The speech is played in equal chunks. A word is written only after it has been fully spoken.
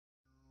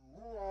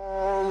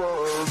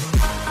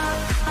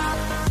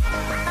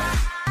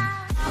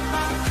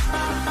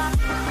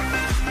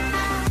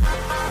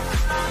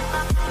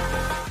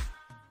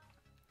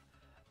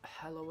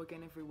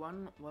again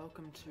everyone,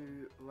 welcome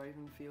to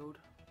Ravenfield.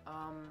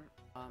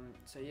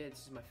 So yeah,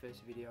 this is my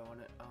first video on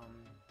it.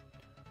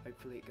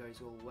 Hopefully it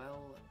goes all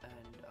well,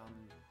 and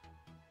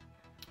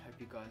hope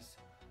you guys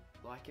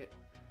like it.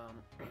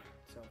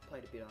 So I've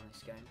played a bit on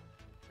this game,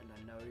 and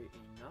I know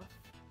enough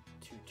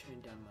to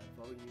turn down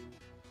my volume.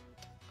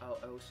 I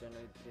also know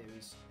that there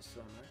is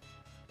slow-mo.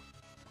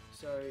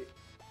 So,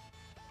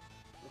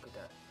 look at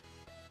that.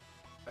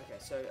 Okay,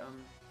 so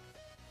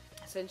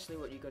essentially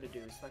what you got to do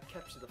is like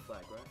capture the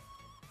flag, right?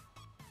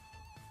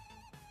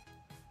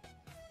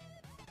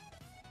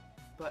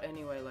 But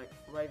anyway, like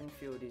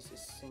Ravenfield is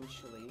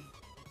essentially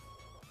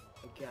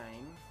a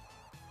game.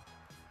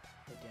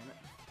 Oh, damn it!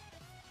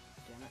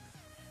 Damn it!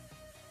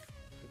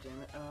 Oh,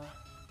 damn it!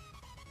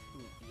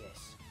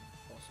 Yes,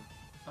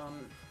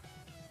 awesome.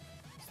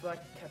 It's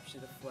like capture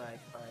the flag,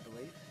 I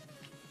believe.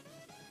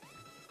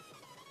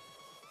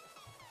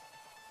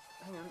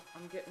 Hang on,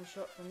 I'm getting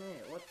shot from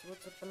there.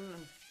 What's up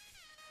on?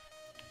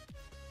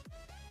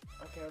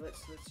 Okay,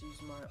 let's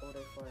use my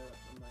auto fire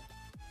on my.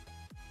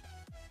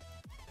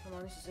 Come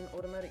on, this is an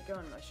automatic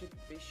gun. I should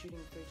be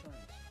shooting 3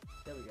 times.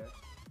 There we go.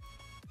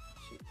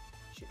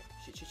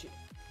 Shit.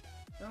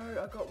 No,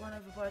 I got run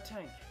over by a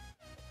tank.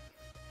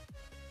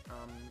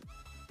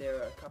 There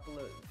are a couple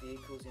of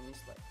vehicles in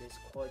this, like there's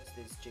quads,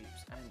 there's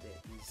jeeps, and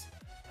there is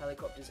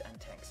helicopters and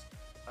tanks.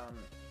 Oh,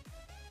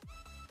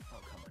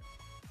 come on.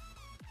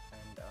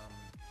 And,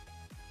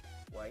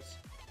 wait,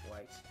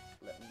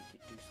 let me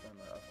do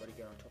slow-mo. I've got to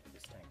get on top of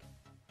this tank.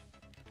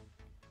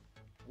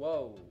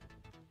 Whoa,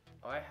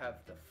 I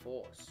have the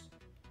force.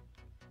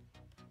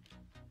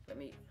 Let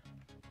me,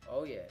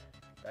 oh yeah,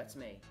 that's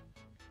me.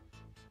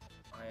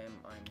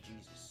 I'm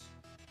Jesus.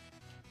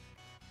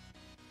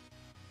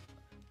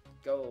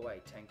 Go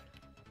away, tank.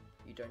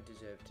 You don't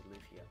deserve to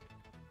live here.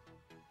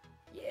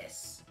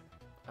 Yes!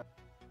 Here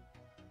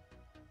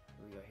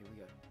we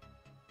go.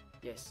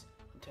 Yes,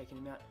 I'm taking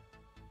him out.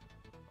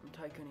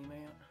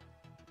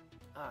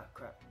 Ah,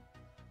 crap.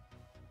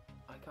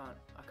 I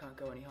can't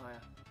go any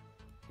higher.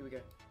 Here we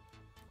go.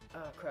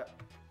 Ah, crap.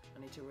 I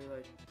need to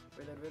reload.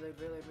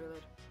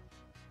 Reload.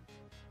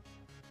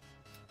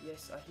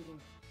 Yes, I hit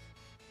him.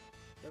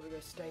 There we go,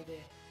 stay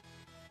there.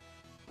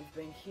 We've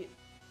been hit.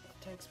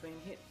 The tank's been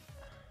hit.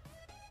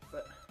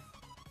 But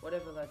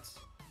whatever, lads.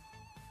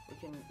 We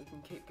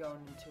can keep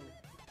going until.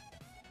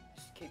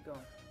 Just keep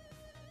going.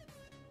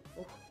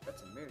 Oh,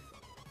 that's a miracle.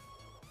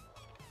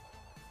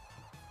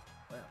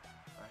 Wow,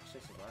 I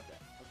actually survived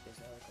that. Look, there's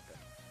a helicopter.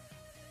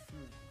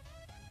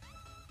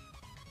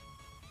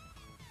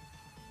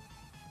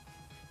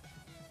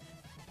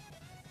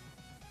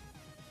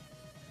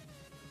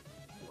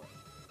 What?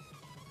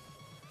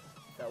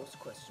 That was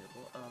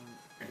questionable.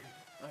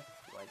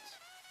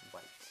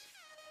 Wait.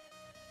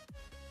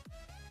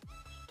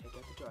 Take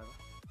out the driver.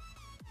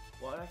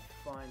 What I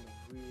find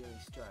really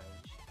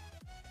strange.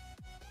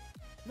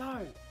 No!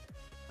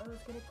 I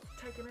was gonna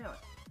take him out.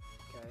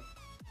 Okay.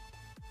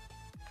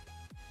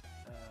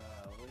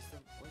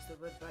 Where's the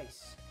red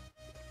base?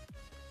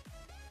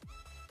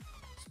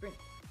 Sprint.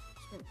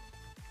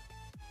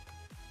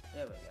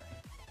 There we go.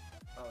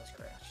 I was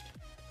crouched.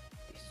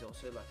 This is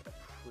also like a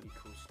pretty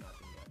cool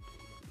sniping gun too.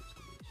 Look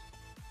at this.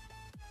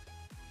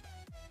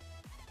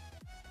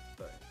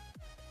 Boom.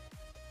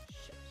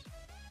 Shit.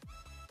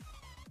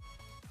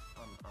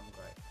 I'm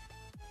great.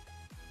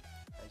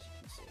 As you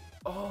can see.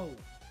 Oh!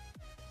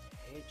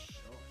 Headshot.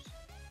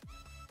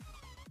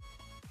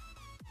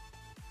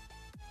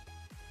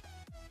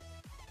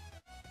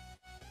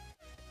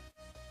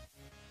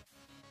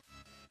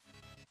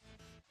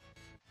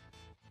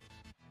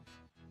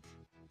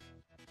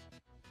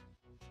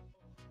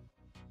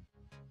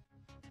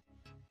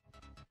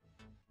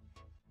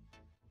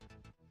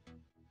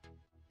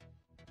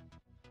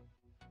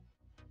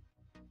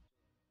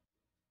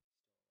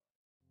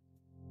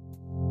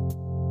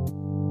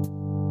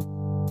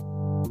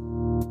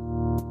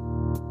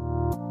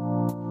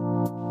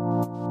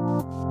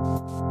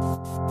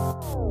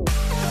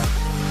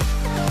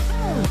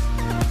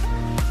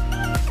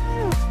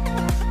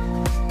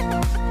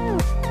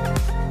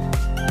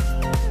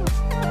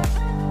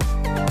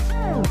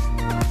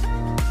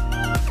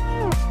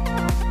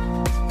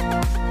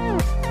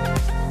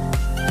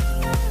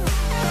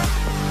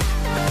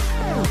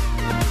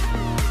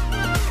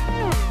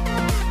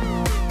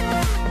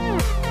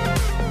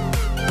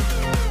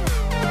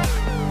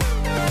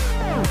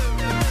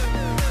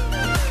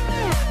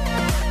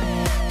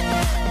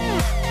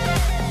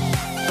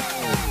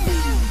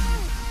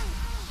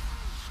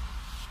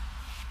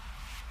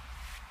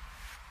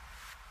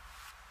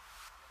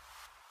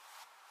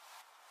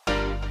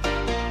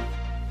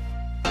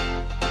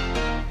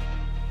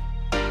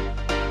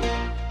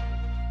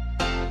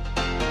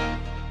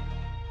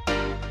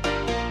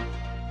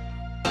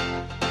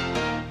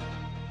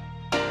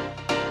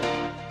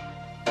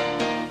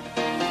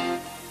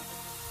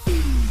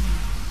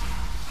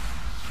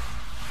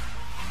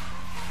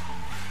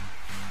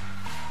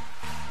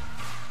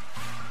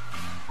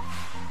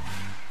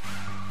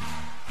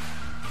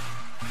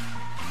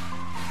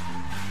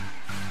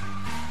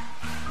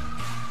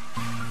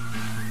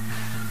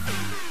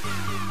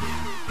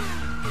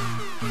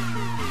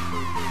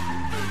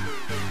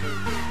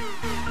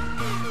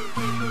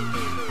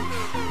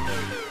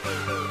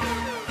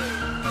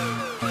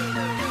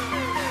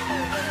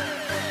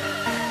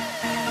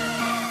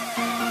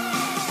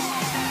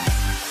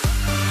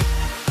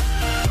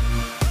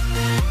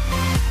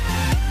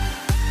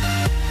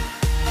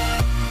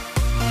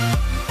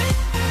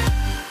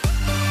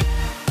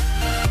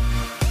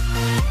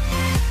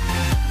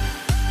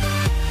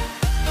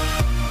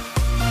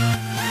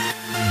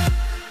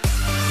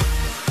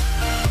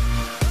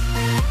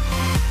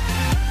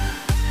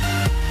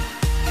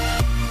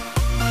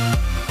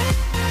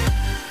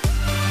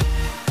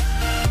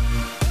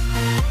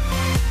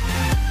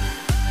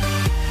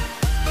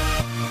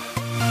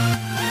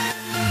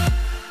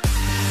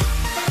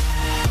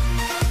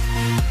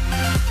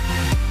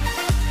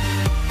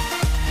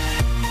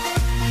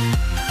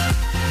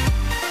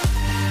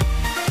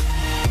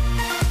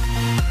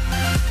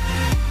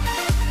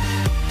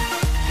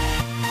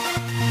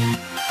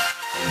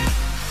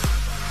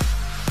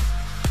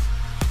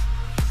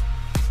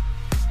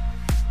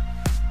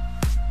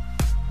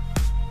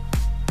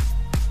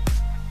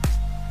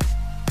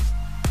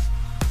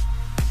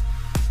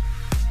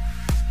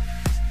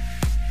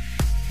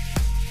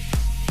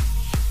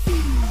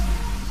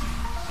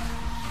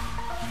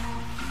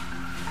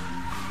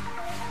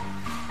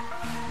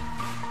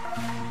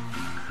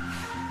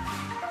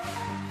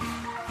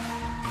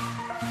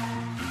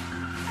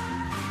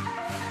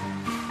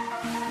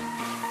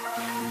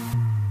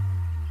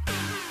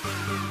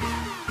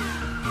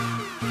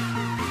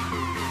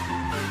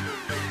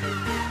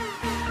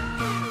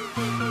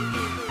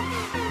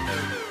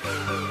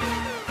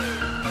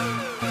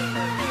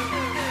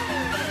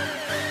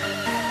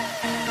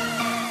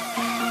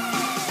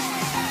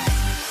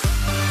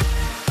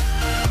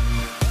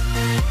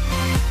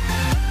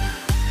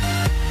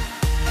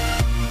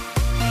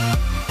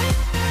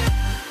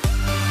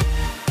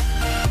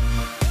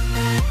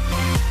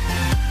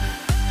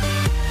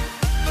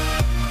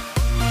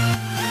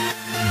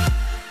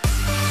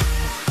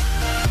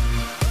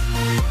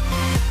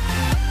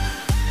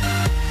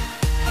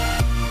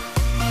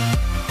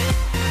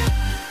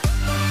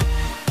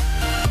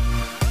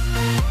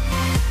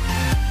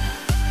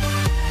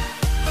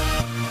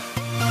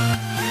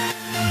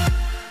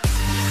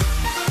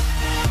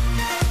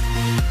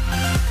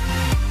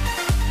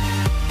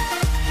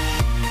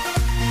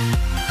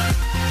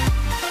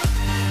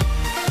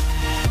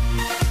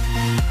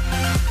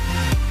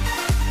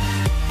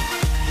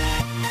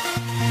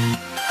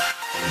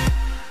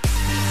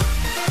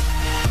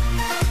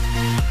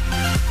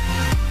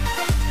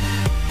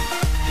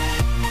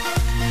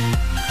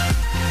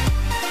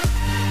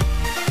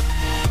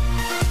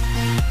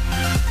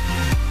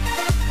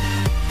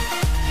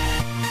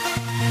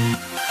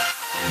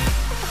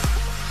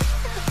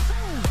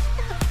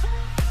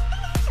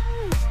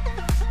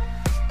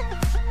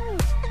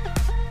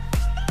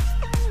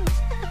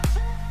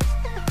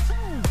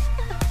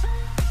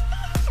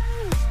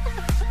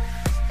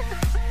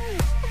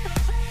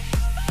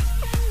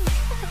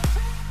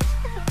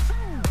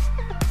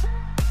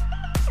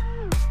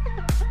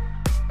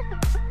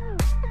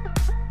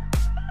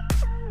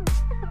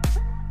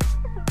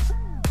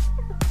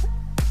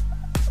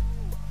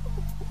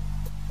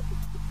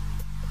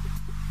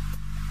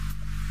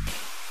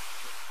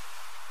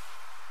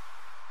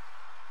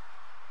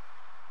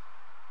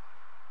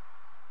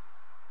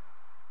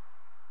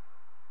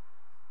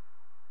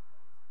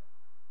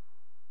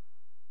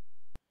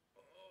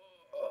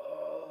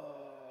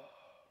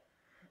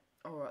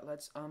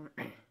 lads.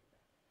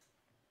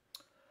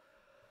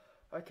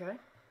 Okay.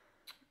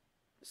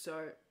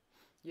 So,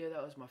 yeah,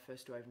 that was my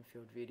first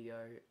Ravenfield video.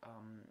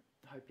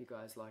 Hope you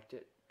guys liked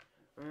it.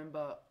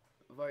 Remember,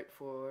 vote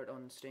for it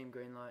on Steam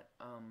Greenlight.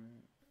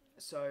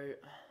 So,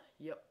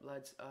 yep,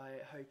 lads, I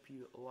hope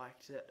you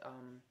liked it.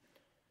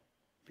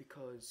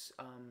 Because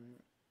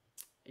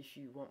if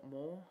you want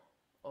more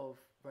of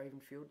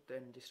Ravenfield,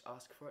 then just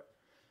ask for it.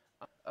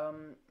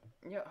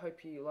 Yeah,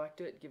 hope you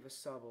liked it. Give a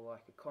sub or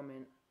like a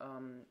comment,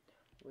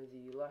 whether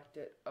you liked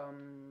it.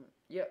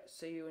 Yeah,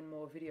 see you in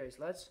more videos,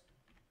 lads.